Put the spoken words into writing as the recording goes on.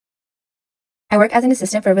I work as an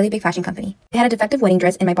assistant for a really big fashion company. They had a defective wedding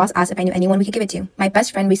dress and my boss asked if I knew anyone we could give it to. My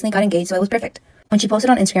best friend recently got engaged, so it was perfect. When she posted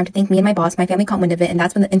on Instagram to thank me and my boss, my family caught wind of it, and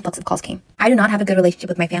that's when the influx of calls came. I do not have a good relationship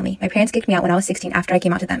with my family. My parents kicked me out when I was 16 after I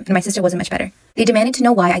came out to them, and my sister wasn't much better. They demanded to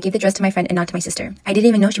know why I gave the dress to my friend and not to my sister. I didn't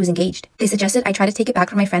even know she was engaged. They suggested I try to take it back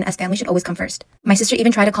from my friend as family should always come first. My sister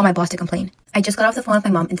even tried to call my boss to complain. I just got off the phone with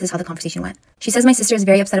my mom and this is how the conversation went. She says my sister is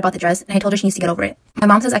very upset about the dress and I told her she needs to get over it. My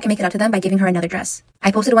mom says I can make it up to them by giving her another dress.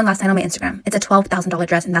 I posted one last night on my Instagram. It's a $12,000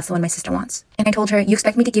 dress and that's the one my sister wants. And I told her, you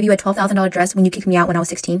expect me to give you a $12,000 dress when you kicked me out when I was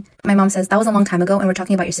 16? My mom says that was a long time ago and we're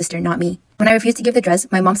talking about your sister, not me. When I refused to give the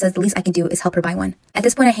dress, my mom says the least I can do is help her buy one. At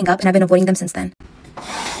this point I hang up and I've been avoiding them since then.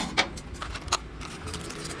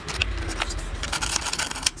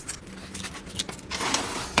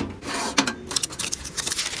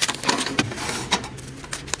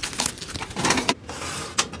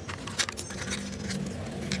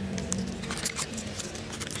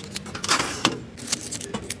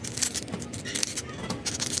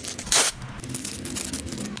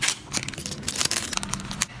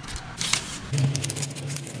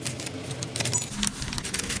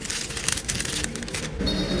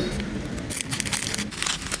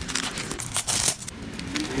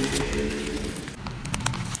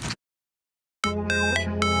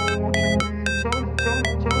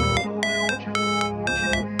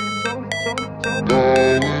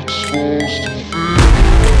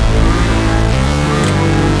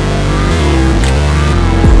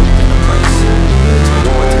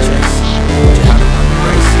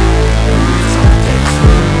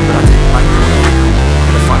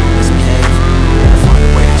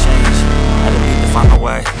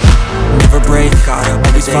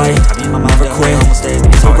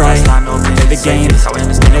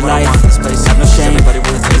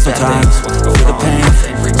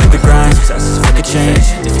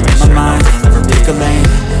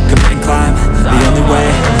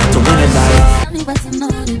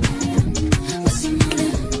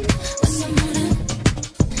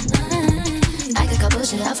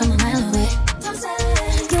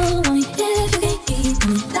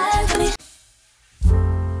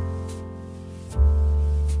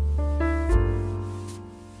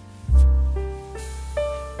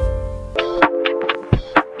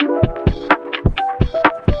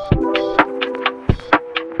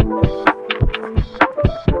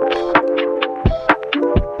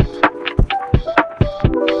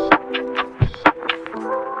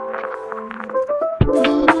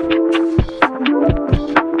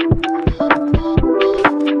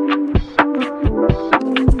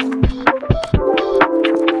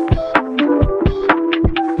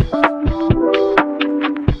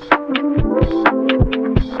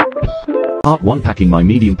 Part 1 Packing my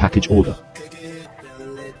medium package order.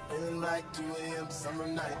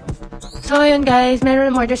 So yun guys,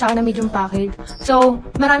 meron order sa akin na medium package. So,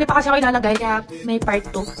 marami pa kasi ako ilalagay kaya may part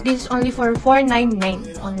 2. This is only for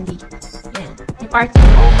 $4.99 only. Yan, may part 2.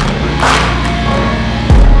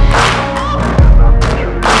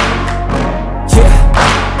 Yeah.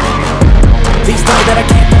 Please tell me that I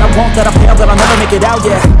can't, that I won't, that I fail, that I'll never make it out,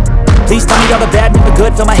 yeah. Please tell me all the bad and the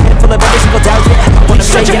good, fill my head full of every single doubt, yeah. I wanna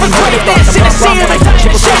say any more if I'm wrong, when I touch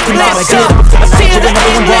it, we'll take them all. I get it, I see it in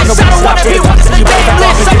everyone wrong, nobody stops it. I'm telling you right about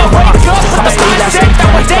all the good wrong. I'ma stay that same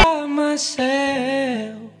for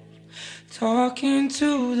myself, talking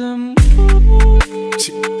to the moon.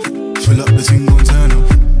 Pull up the thing, gon' turn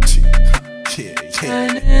up. Yeah.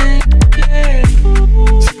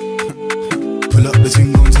 Pull up the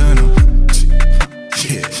thing, gon' turn up.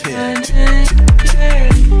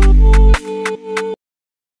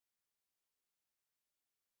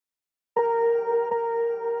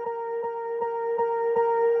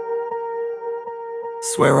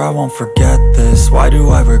 Swear I won't forget this, why do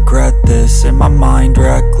I regret this? In my mind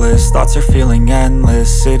reckless, thoughts are feeling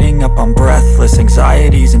endless. Sitting up I'm breathless,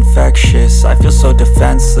 anxiety's infectious. I feel so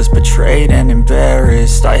defenseless, betrayed and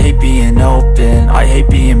embarrassed. I hate being open, I hate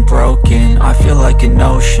being broken. I feel like an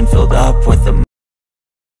ocean filled up with emotion.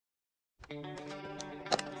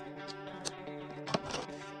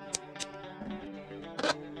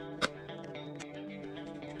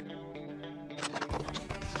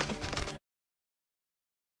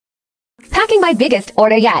 Packing my biggest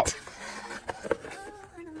order yet.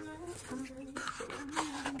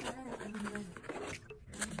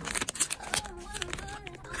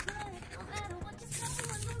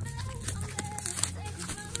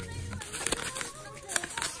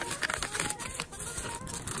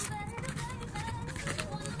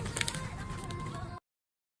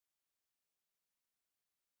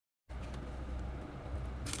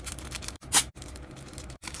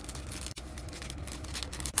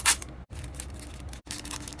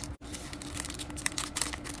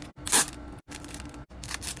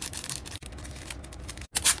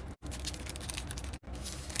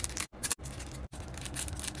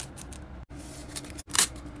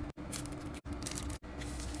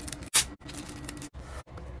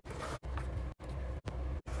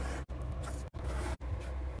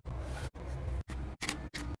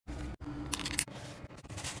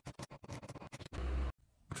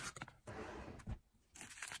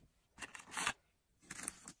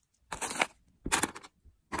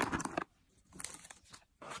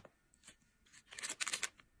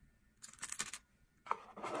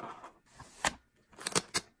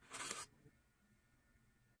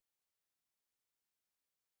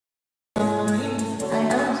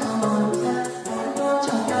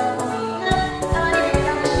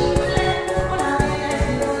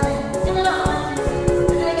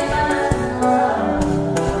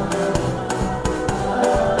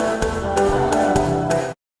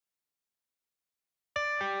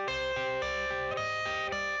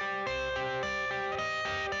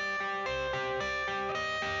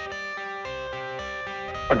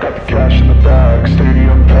 I got the cash in the bag,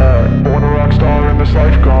 stadium packed. Born a rock star in this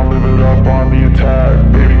life, gonna live it up on the attack.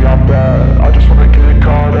 Baby, I'm bad, I just wanna get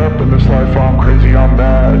caught up in this life. I'm crazy, I'm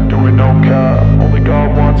mad, doing no cap. Only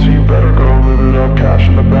got one, so you better go live it up. Cash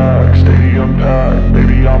in the bag, stadium packed.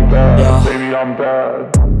 Baby, I'm bad, Yeah. baby, I'm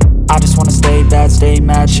bad. I just wanna stay bad, stay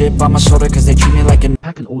mad, chip on my shoulder, cause they treat me like an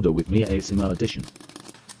Pack an order with me ASMR edition.